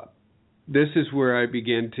blow up. This is where I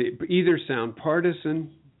begin to either sound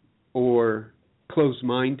partisan or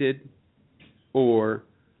close-minded or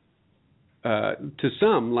to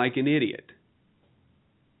some like an idiot.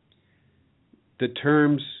 The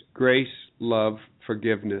terms grace, love,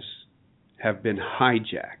 forgiveness have been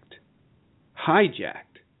hijacked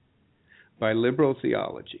by liberal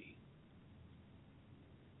theology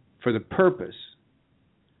for the purpose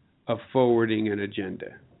of forwarding an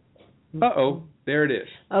agenda. Uh-oh, there it is.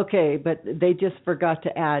 Okay, but they just forgot to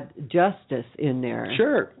add justice in there.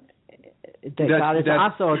 Sure. God is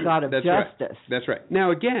also a God of justice. Right. That's right.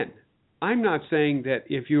 Now, again, I'm not saying that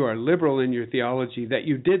if you are liberal in your theology that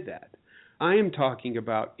you did that. I am talking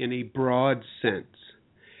about in a broad sense.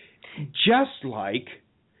 Just like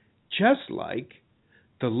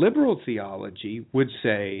the liberal theology would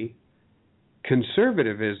say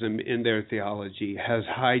conservatism in their theology has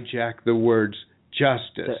hijacked the words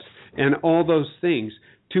justice and all those things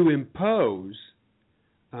to impose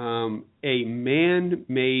a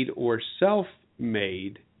man-made or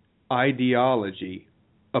self-made ideology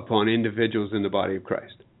upon individuals in the body of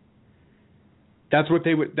Christ. That's what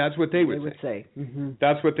they would say. Mm-hmm.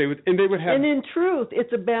 That's what they would, and they would have. And in truth,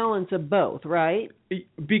 it's a balance of both, right?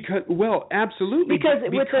 Because, well, absolutely. Because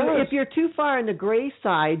if you're too far on the grace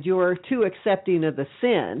side, you're too accepting of the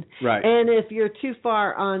sin. Right. And if you're too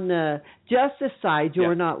far on the justice side,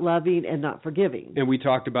 you're not loving and not forgiving. And we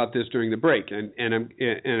talked about this during the break, and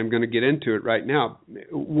I'm going to get into it right now.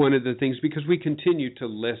 One of the things, because we continue to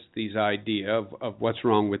list these ideas of what's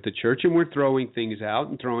wrong with the church, and we're throwing things out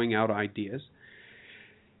and throwing out ideas.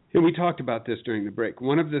 And we talked about this during the break.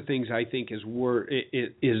 One of the things I think is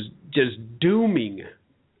just dooming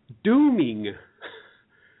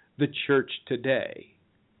the church today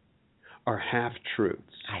are half-truths.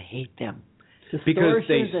 I hate them. Because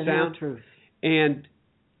they and sound half-truths.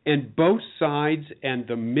 And both sides and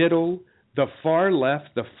the middle, the far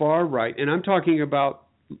left, the far right, and I'm talking about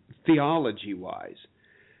theology-wise.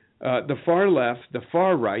 The far left, the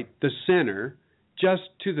far right, the center, just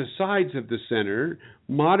to the sides of the center,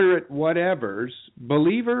 moderate whatevers,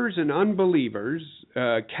 believers and unbelievers,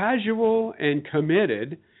 casual and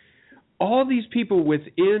committed, all these people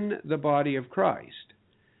within the body of Christ,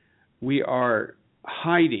 we are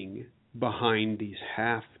hiding behind these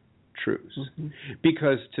half-truths. Mm-hmm.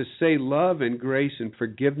 Because to say love and grace and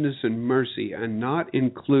forgiveness and mercy and not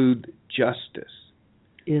include justice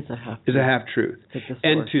is a half-truth.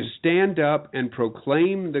 And to stand up and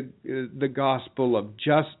proclaim the gospel of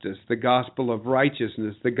justice, the gospel of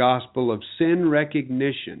righteousness, the gospel of sin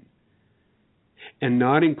recognition, and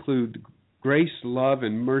not include grace, love,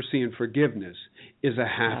 and mercy and forgiveness is a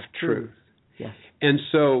half-truth. Yes. And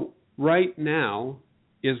so right now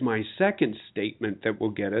is my second statement that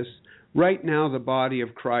will get us. Right now the body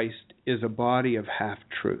of Christ is a body of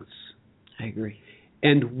half-truths. I agree.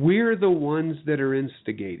 And we're the ones that are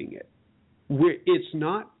instigating it. It's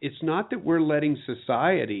not that we're letting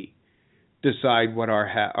society decide what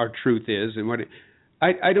our truth is and what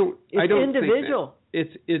I don't individual.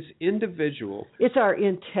 Think that. It's individual. It's our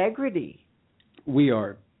integrity. We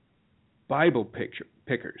are Bible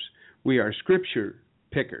pickers. We are Scripture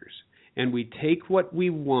pickers, and we take what we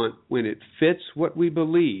want when it fits what we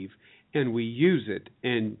believe, and we use it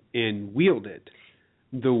and wield it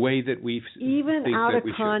the way that we even think out that of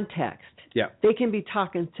we context. Should. Yeah, they can be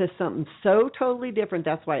talking to something so totally different.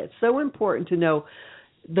 That's why it's so important to know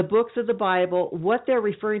the books of the Bible, what they're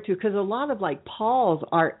referring to, because a lot of like Paul's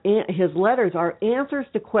his letters are answers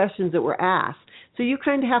to questions that were asked. So you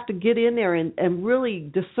kind of have to get in there and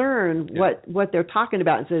really discern what they're talking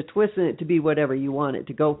about instead of twisting it to be whatever you want it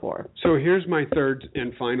to go for. So here's my third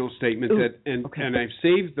and final statement and I've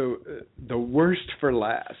saved the worst for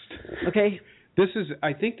last. Okay.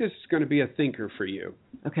 I think this is going to be a thinker for you.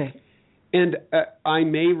 Okay. And I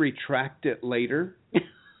may retract it later.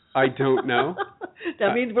 I don't know.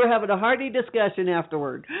 That means we're having a hearty discussion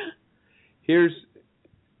afterward.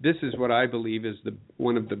 This is what I believe is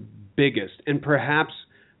one of the biggest and perhaps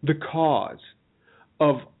the cause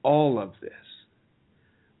of all of this.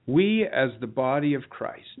 We as the body of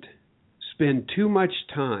Christ spend too much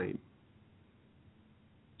time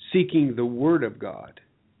seeking the Word of God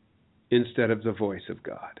instead of the voice of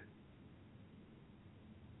God.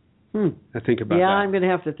 I think about that. Yeah, I'm going to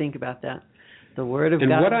have to think about that. The Word of God.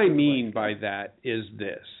 And what I mean by that is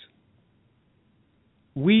this.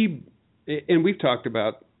 We've talked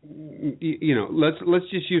about, let's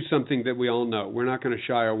just use something that we all know. We're not going to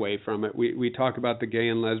shy away from it. We talk about the gay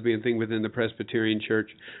and lesbian thing within the Presbyterian Church,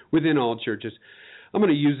 within all churches. I'm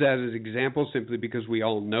going to use that as an example simply because we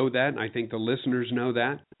all know that, and I think the listeners know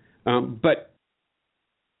that. But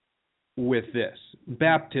with this,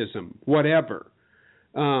 baptism, whatever,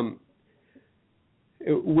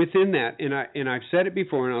 within that, and I've said it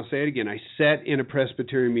before, and I'll say it again. I sat in a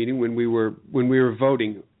Presbyterian meeting when we were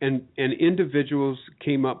voting, and individuals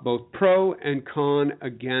came up both pro and con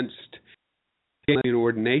against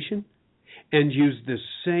ordination, and used the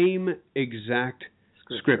same exact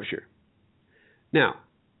scripture. Now,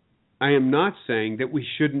 I am not saying that we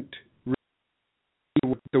shouldn't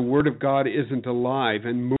read the Word of God isn't alive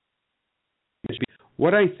and moving.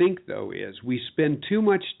 What I think, though, is we spend too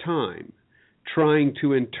much time trying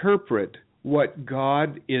to interpret what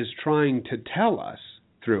God is trying to tell us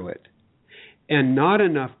through it, and not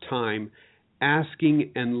enough time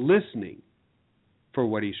asking and listening for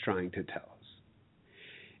what He's trying to tell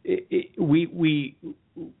us. We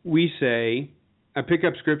say, I pick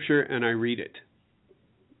up Scripture and I read it.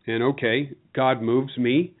 And okay, God moves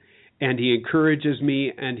me, and He encourages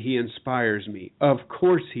me, and He inspires me. Of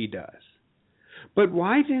course He does. But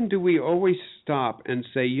why then do we always stop and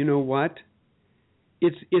say, you know what?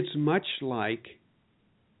 It's much like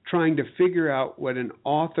trying to figure out what an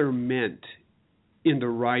author meant in the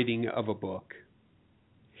writing of a book,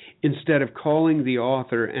 instead of calling the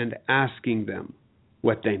author and asking them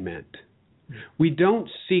what they meant. We don't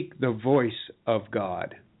seek the voice of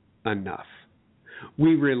God enough.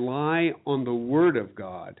 We rely on the Word of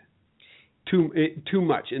God too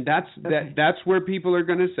much, and that's where people are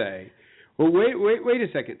going to say, well, wait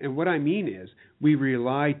a second. And what I mean is, we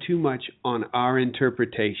rely too much on our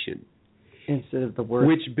interpretation instead of the Word.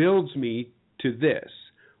 Which builds me to this.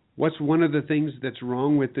 What's one of the things that's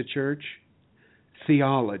wrong with the church?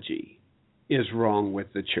 Theology is wrong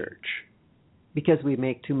with the church. Because we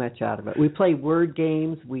make too much out of it. We play word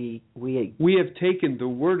games. We have taken the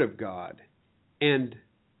Word of God and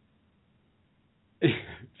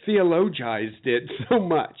theologized it so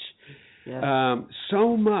much,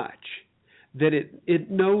 so much that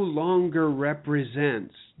it no longer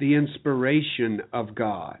represents the inspiration of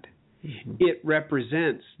God. Mm-hmm. It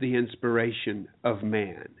represents the inspiration of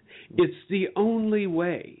man. It's the only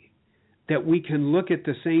way that we can look at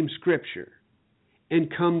the same Scripture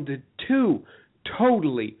and come to two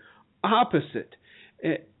totally opposite,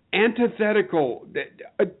 antithetical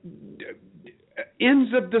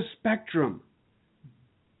ends of the spectrum.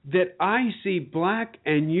 That I see black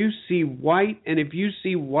and you see white, and if you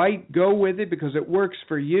see white, go with it because it works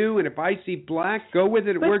for you, and if I see black, go with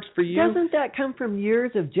it, it works for you. Doesn't that come from years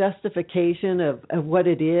of justification of what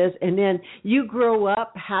it is, and then you grow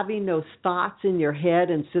up having those thoughts in your head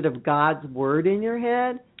instead of God's Word in your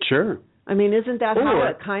head? Sure. I mean, isn't that how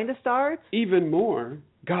it kind of starts? Even more,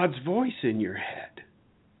 God's voice in your head.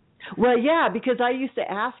 Well, yeah, because I used to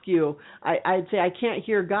ask you, I'd say, I can't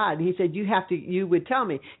hear God. And He said, you would tell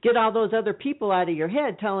me, get all those other people out of your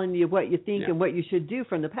head telling you what you think and what you should do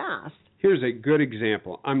from the past. Here's a good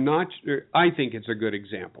example. I think it's a good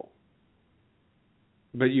example,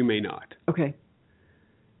 but you may not. Okay.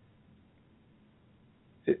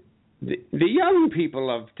 The young people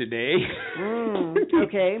of today.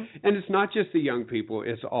 Okay. And it's not just the young people,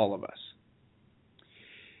 it's all of us.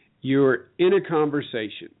 You're in a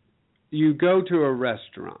conversation. You go to a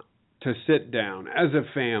restaurant to sit down as a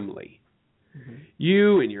family. Mm-hmm.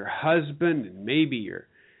 You and your husband and maybe your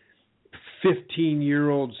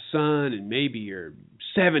 15-year-old son and maybe your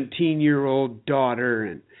 17-year-old daughter.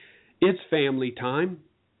 And it's family time.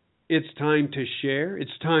 It's time to share.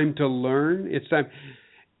 It's time to learn. It's time.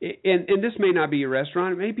 And this may not be a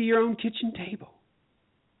restaurant. It may be your own kitchen table.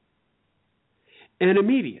 And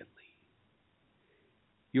immediately,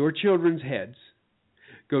 your children's heads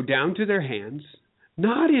go down to their hands,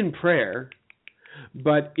 not in prayer,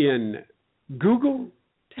 but in Google,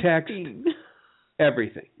 text,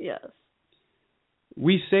 everything. Yes.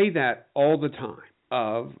 We say that all the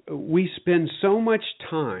time. We spend so much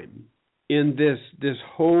time in this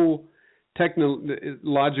whole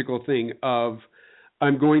technological thing of,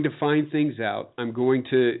 I'm going to find things out. I'm going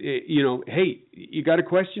to, hey, you got a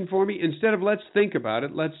question for me? Instead of let's think about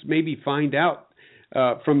it, let's maybe find out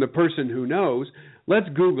from the person who knows. Let's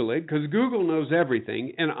Google it, because Google knows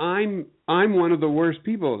everything, and I'm one of the worst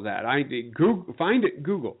people of that. Find it,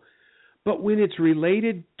 Google. But when it's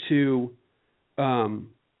related to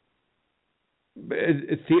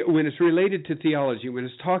when it's related to theology, when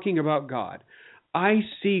it's talking about God, I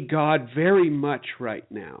see God very much right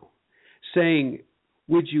now saying,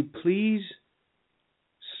 would you please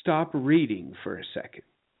stop reading for a second,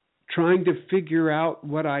 trying to figure out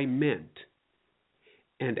what I meant,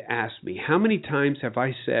 and ask me. How many times have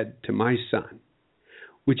I said to my son,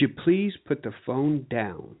 would you please put the phone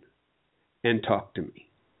down and talk to me?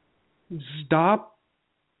 Mm-hmm.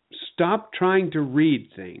 Stop trying to read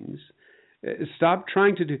things. Stop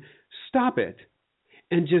it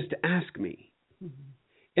and just ask me. Mm-hmm.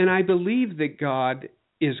 And I believe that God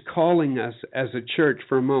is calling us as a church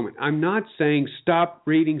for a moment. I'm not saying stop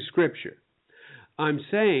reading Scripture. I'm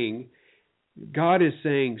saying God is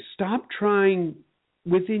saying stop trying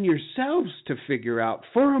within yourselves to figure out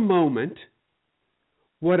for a moment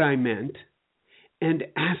what I meant and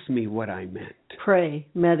ask me what I meant. Pray,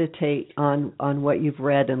 meditate on what you've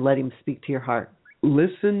read and let Him speak to your heart.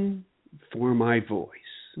 Listen for my voice.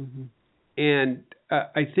 Mm-hmm. And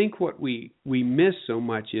I think what we miss so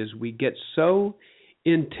much is we get so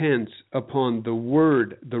intense upon the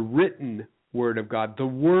Word, the written Word of God, the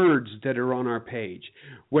words that are on our page,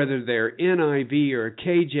 whether they're NIV or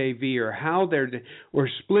KJV or how or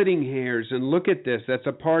splitting hairs. And look at this, that's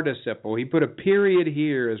a participle. He put a period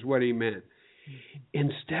here is what he meant.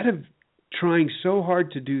 Instead of trying so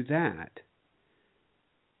hard to do that,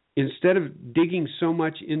 instead of digging so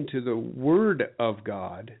much into the Word of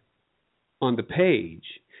God on the page,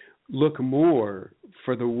 look more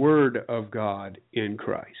for the Word of God in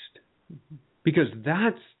Christ. Because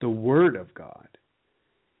that's the Word of God.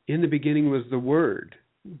 In the beginning was the Word,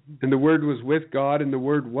 and the Word was with God, and the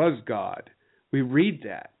Word was God. We read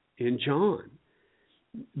that in John.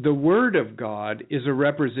 The Word of God is a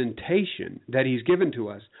representation that He's given to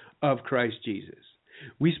us of Christ Jesus.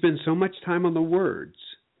 We spend so much time on the words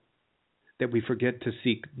that we forget to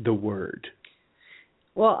seek the Word.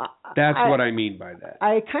 Well, that's what I mean by that.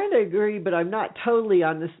 I kind of agree, but I'm not totally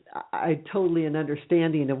on this. I totally an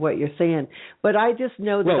understanding of what you're saying, but I just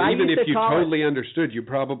know that. Well, even if you totally understood, you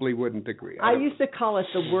probably wouldn't agree. I used to call it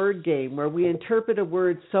the word game, where we interpret a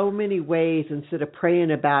word so many ways instead of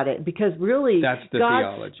praying about it, because really, that's the God's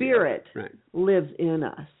theology. Spirit lives in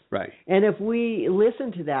us. Right. And if we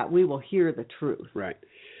listen to that, we will hear the truth. Right.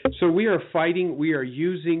 So we are fighting, we are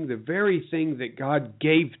using the very thing that God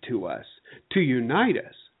gave to us to unite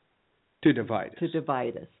us, to divide us. To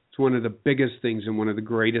divide us. It's one of the biggest things and one of the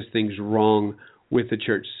greatest things wrong with the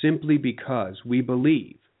church, simply because we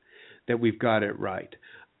believe that we've got it right.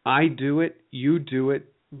 I do it, you do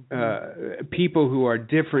it. People who are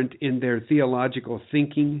different in their theological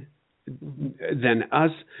thinking than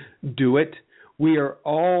us do it. We are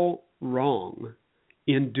all wrong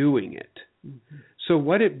in doing it. Mm-hmm. So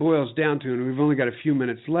what it boils down to, and we've only got a few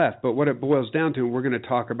minutes left, but what it boils down to, and we're going to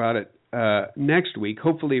talk about it next week,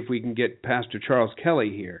 hopefully if we can get Pastor Charles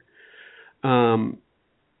Kelly here. One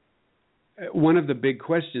of the big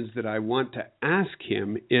questions that I want to ask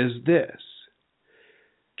him is this.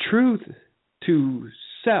 Truth to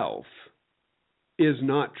self is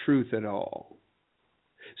not truth at all.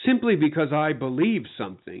 Simply because I believe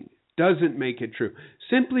something doesn't make it true.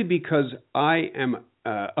 Simply because I am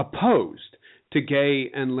opposed to gay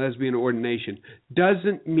and lesbian ordination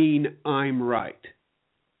doesn't mean I'm right.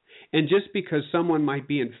 And just because someone might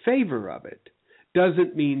be in favor of it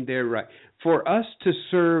doesn't mean they're right. For us to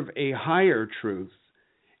serve a higher truth,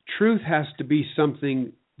 truth has to be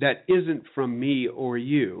something that isn't from me or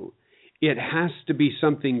you. It has to be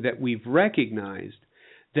something that we've recognized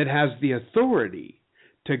that has the authority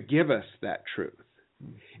to give us that truth.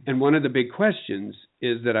 And one of the big questions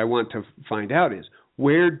is that I want to find out is,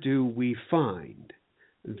 where do we find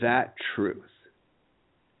that truth?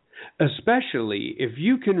 Especially if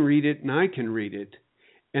you can read it and I can read it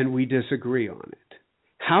and we disagree on it.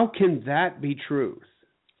 How can that be truth?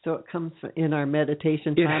 So it comes in our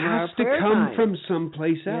meditation time. It has to come from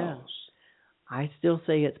someplace else. I still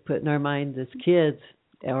say it's put in our minds as kids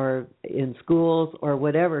or in schools or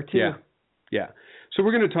whatever too. Yeah. So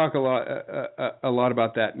we're going to talk a lot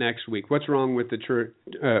about that next week. What's wrong with the church?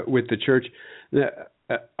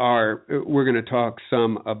 We're going to talk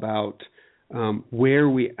some about where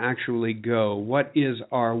we actually go. What is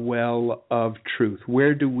our well of truth?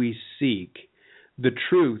 Where do we seek the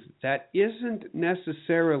truth that isn't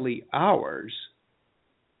necessarily ours,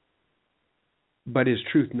 but is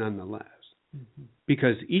truth nonetheless? Mm-hmm.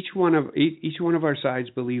 Because each one of our sides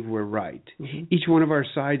believe we're right. Mm-hmm. Each one of our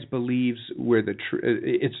sides believes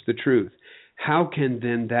it's the truth. How can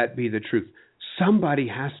then that be the truth? Somebody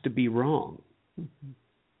has to be wrong. Mm-hmm.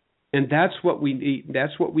 And that's what we need.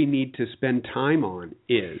 That's what we need to spend time on.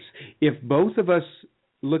 Is if both of us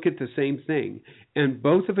look at the same thing, and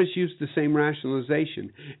both of us use the same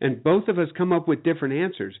rationalization, and both of us come up with different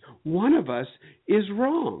answers, one of us is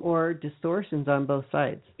wrong. Or distortions on both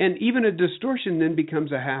sides. And even a distortion then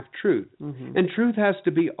becomes a half-truth. Mm-hmm. And truth has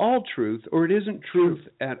to be all truth, or it isn't truth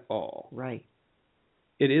at all. Right.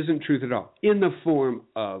 It isn't truth at all, in the form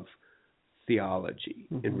of theology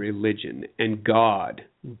and religion and God.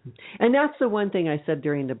 And that's the one thing I said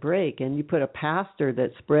during the break. And you put a pastor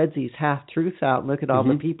that spreads these half-truths out, and look at all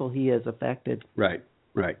the people he has affected. Right,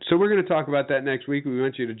 right. So we're going to talk about that next week. We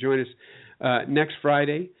want you to join us next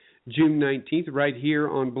Friday, June 19th, right here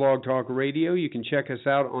on Blog Talk Radio. You can check us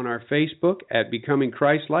out on our Facebook at Becoming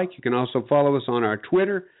Christlike. You can also follow us on our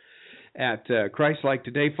Twitter at Christlike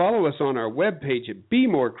Today. Follow us on our webpage at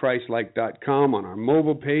BeMoreChristlike.com, on our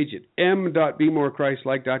mobile page at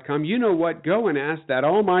m.BeMoreChristlike.com. You know what? Go and ask that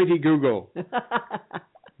almighty Google.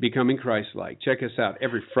 Becoming Christlike. Check us out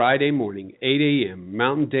every Friday morning, 8 a.m.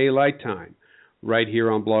 Mountain Daylight Time, right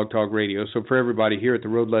here on Blog Talk Radio. So for everybody here at the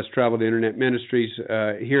Road Less Traveled Internet Ministries,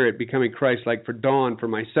 here at Becoming Christlike, for Dawn, for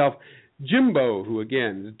myself, Jimbo, who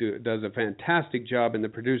again does a fantastic job in the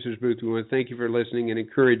producer's booth, we want to thank you for listening and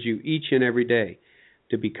encourage you each and every day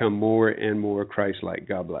to become more and more Christ-like.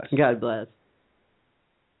 God bless. God bless.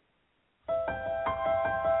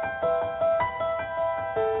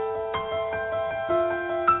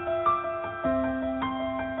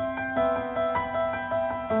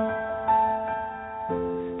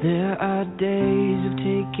 There are days of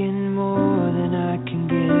taking more than I can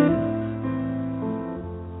give,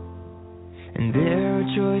 and there are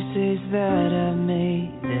choices that I've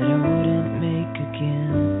made that I wouldn't make again.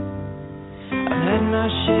 I've had my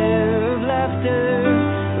share of laughter,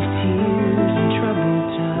 of tears and troubled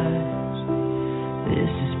times. This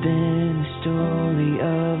has been the story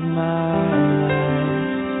of my life.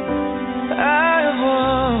 I've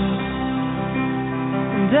won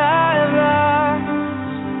and I've lost.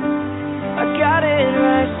 I got it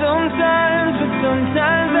right sometimes, but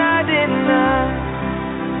sometimes I did not.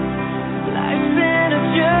 Life's been a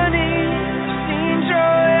journey. I've seen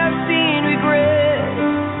joy, I've seen regret.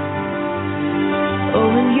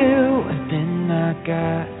 Oh, and you have been my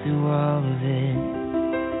guide through all of it.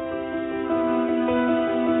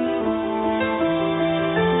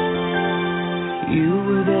 You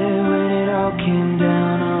were there when it all came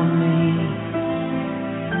down on me,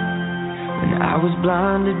 when I was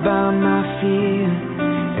blinded by my fear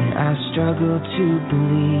and I struggled to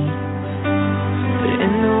believe. But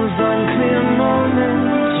in those unclear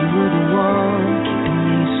moments, you were the one keeping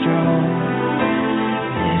me strong.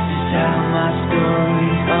 This is how my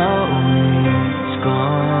story's always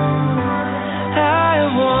gone. I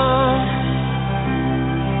won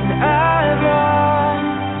and I've lost.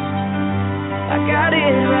 I got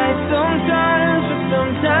it right sometimes, but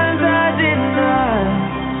sometimes I did not.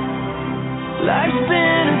 Life's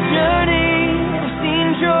been